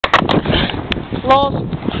Lost.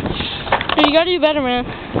 Dude, you gotta do better, man.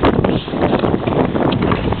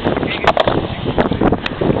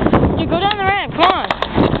 Dude, go down the ramp. Come on.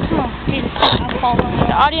 Come on. Jesus, I'm falling.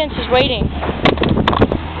 The audience is waiting.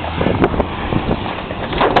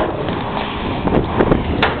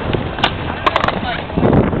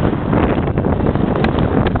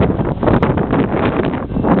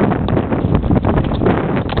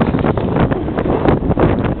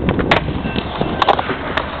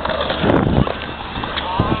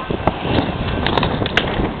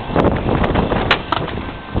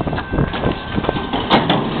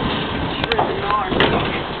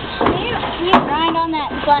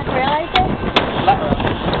 Black rail right there?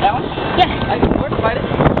 That one? Yeah. I can fight it.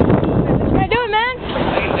 Can I do it, man?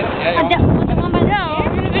 I can do it. Yeah, I'm done. The one by the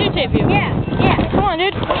I'm gonna videotape you. Yeah. Come on,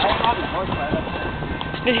 dude.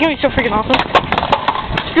 It's gonna be so freaking awesome.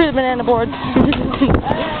 Screw the banana board.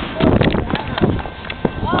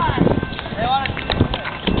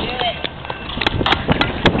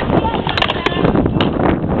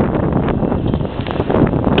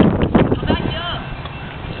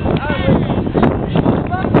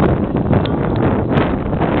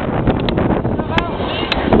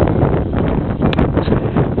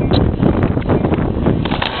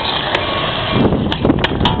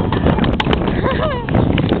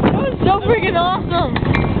 Freaking awesome!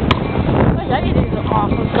 I need to do some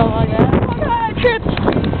awesome stuff like that. Oh god, I tripped!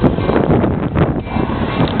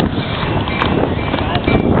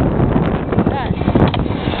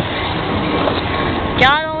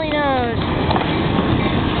 God only knows.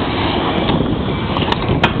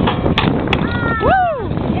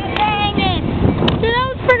 Woo! Dang it! Dude, that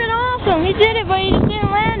was freaking awesome! He did it, but he just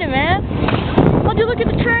didn't land it, man. How'd you look at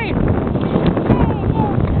the train?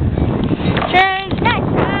 Trains! I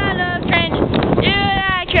love trains!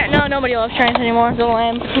 No, nobody loves trains anymore. They're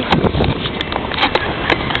lame.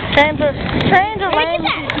 Trains are lame.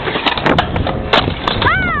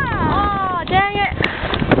 Ah! Oh, dang it.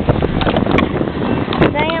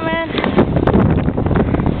 Dang it, man.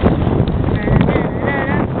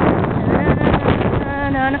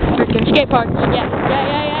 Freaking skate park. Yeah.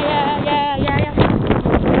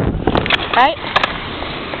 Right?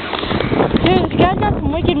 Dude, this guy's got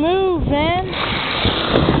some wicked moves, man.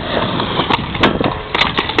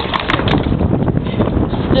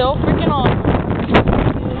 Still freaking on.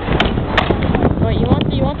 Wait, you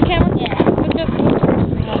want the camera? Yeah. Look up.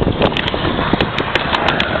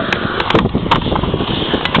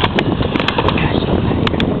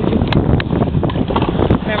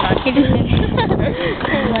 Never mind. He just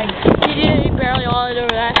did. He barely all it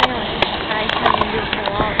over that thing. I couldn't do it for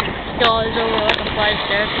a while. He all is over like a flight of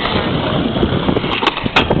stairs.